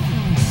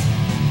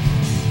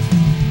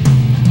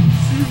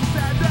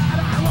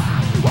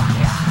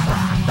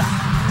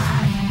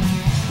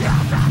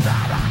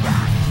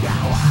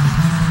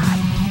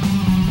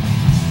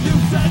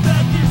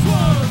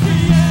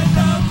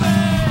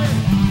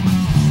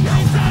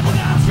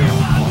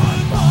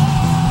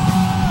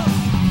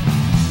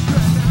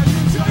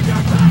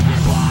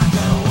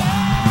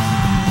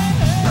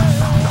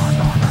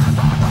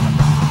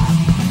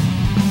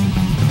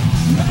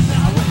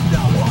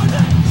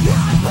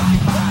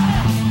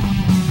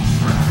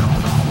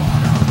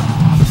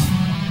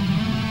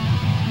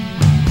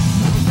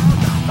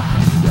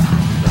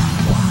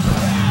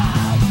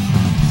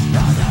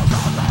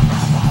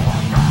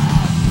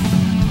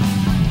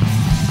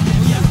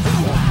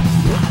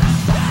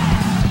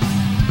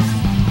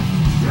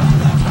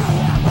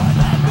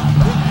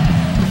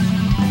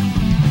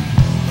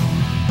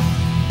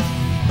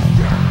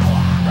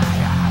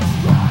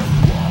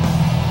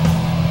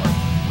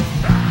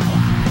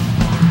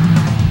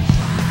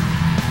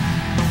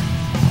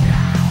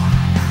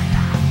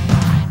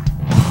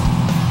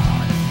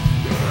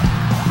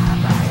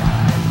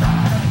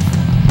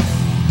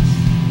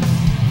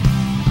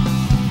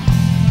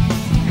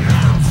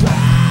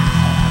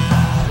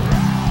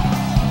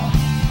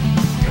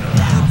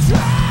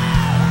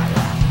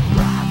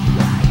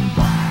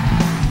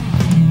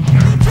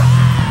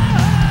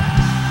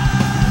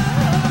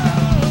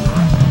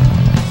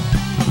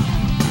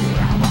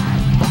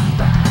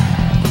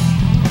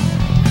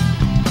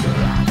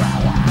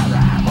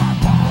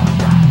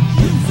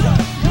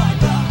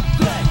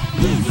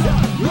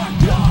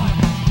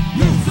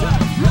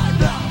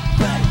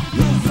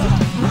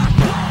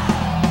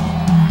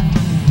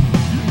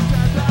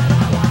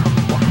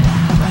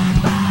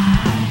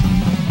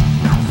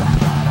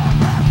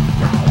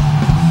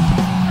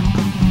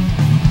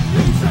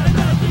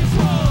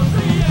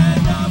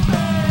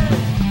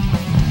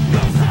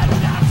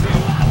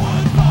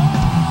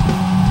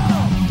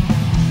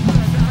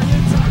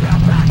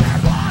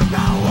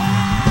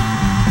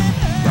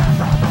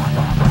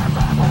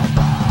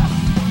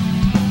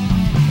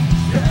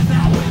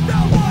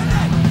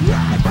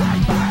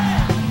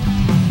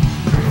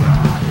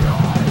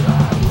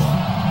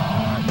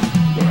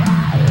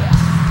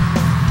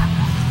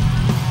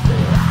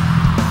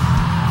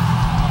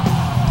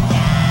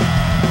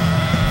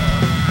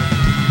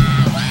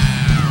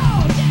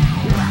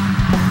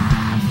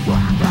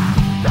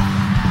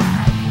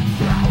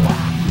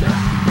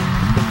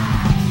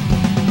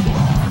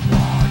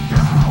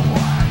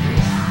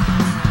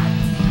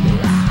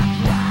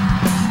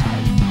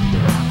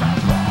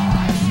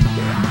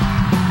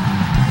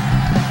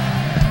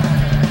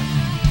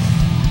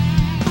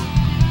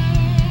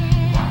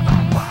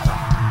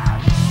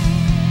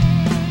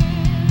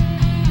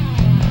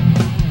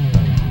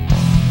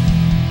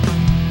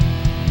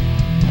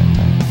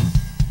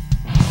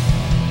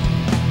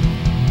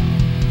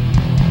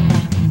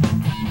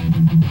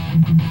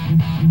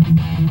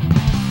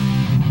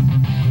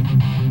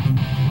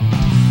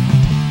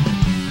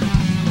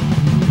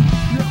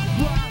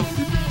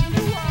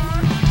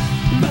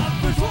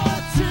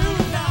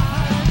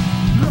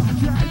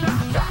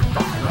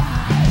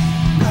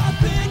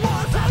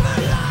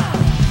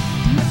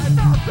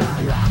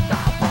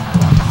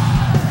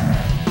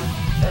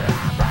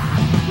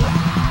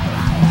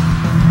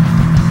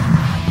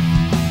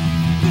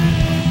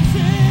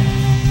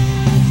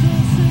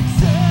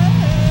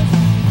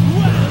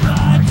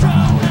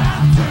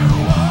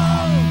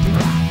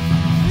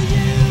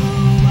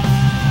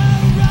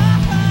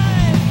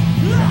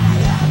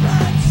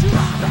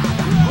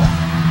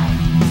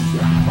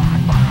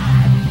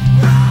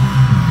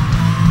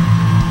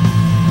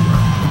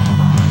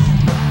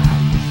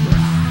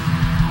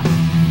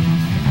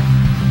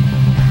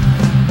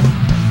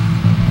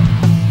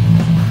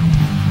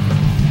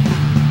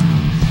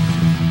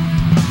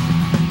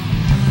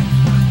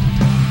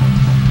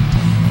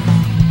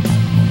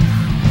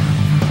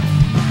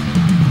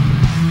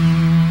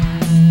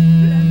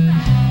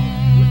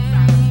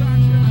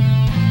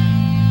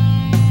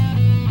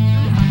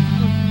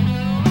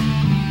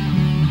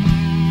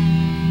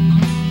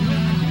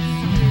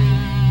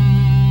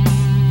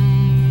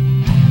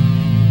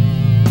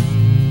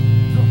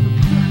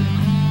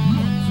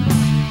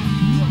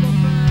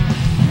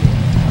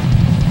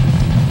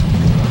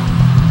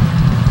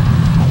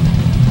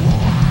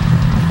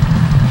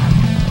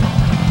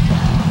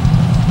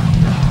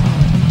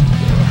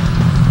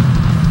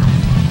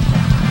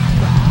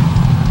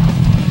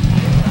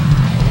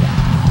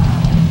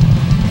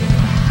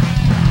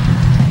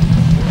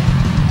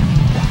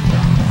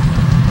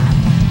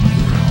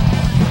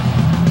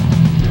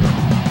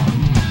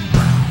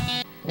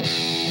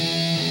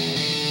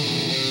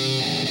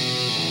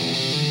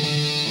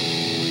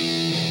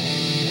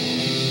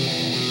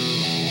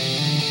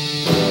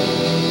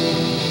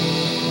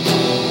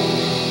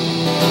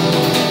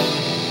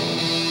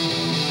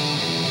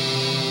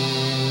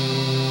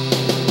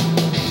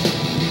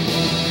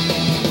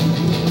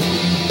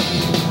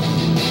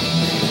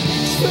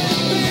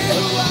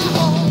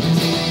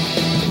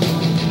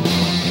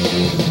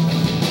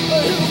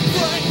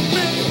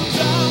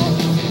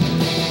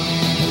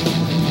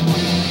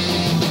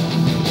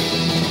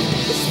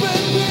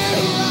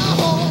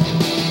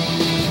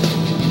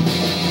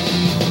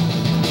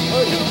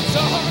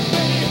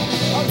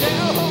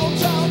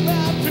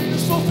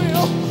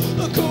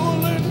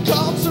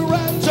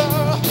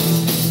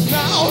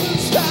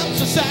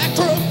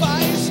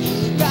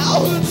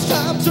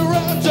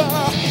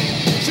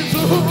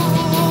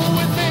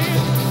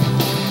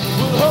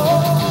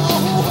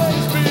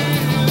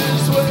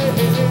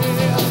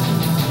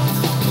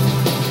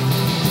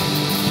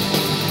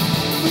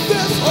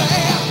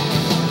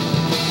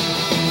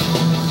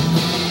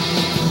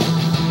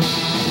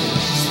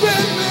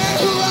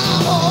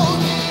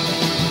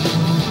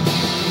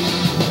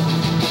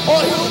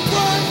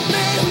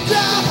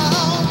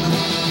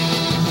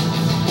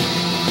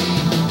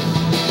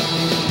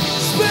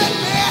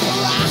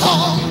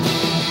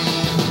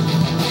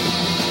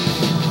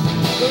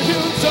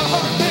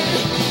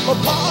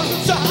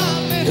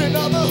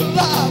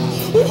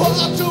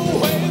 walked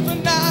away the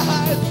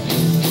night.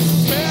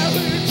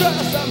 Barely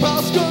dressed, I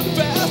must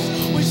confess.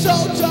 We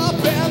soaked up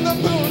in the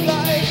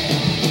moonlight.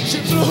 She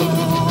flew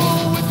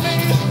with me.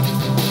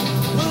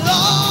 Will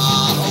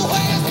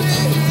always be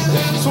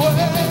this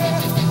way.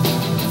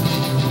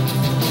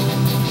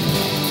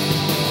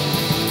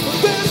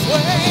 This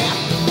way.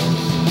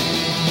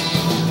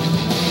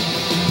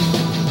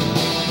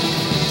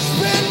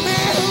 Spin me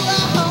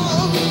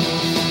around.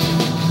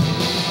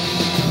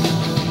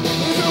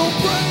 You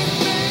bring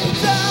me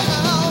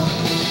down.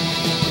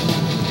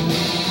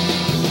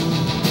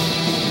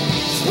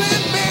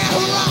 Spin me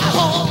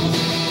around.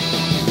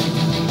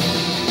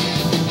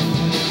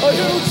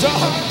 You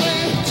turn me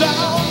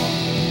down.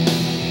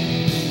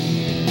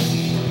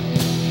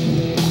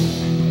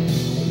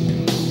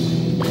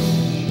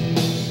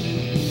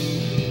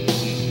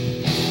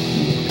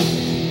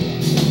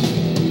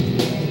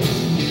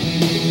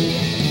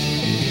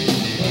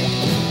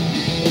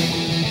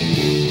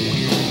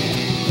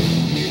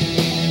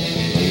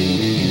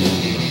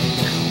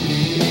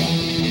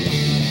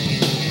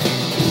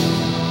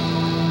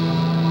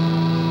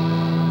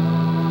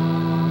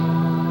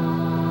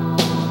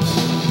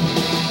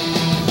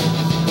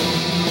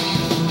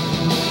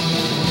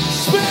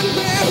 Spin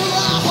me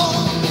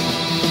around.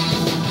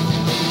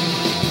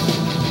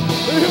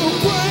 You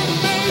bring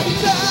me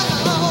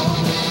down.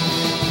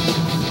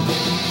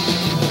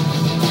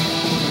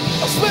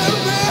 Spin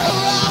me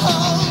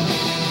around.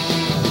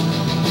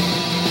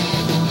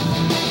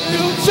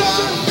 You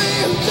turn me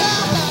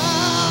down.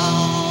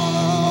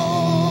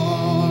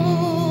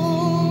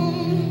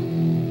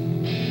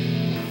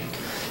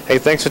 Hey,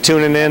 thanks for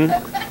tuning in.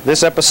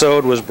 This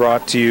episode was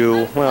brought to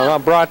you, well,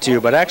 not brought to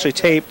you, but actually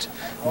taped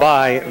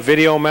by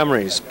Video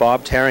Memories,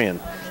 Bob Tarian.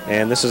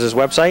 And this is his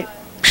website.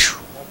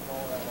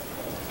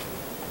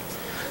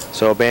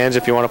 So bands,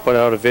 if you want to put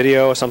out a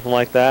video or something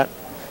like that,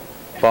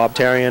 Bob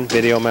Tarian,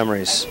 Video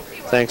Memories.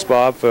 Thanks,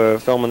 Bob, for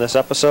filming this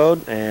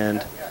episode,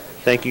 and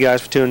thank you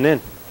guys for tuning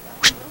in.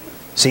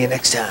 See you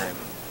next time.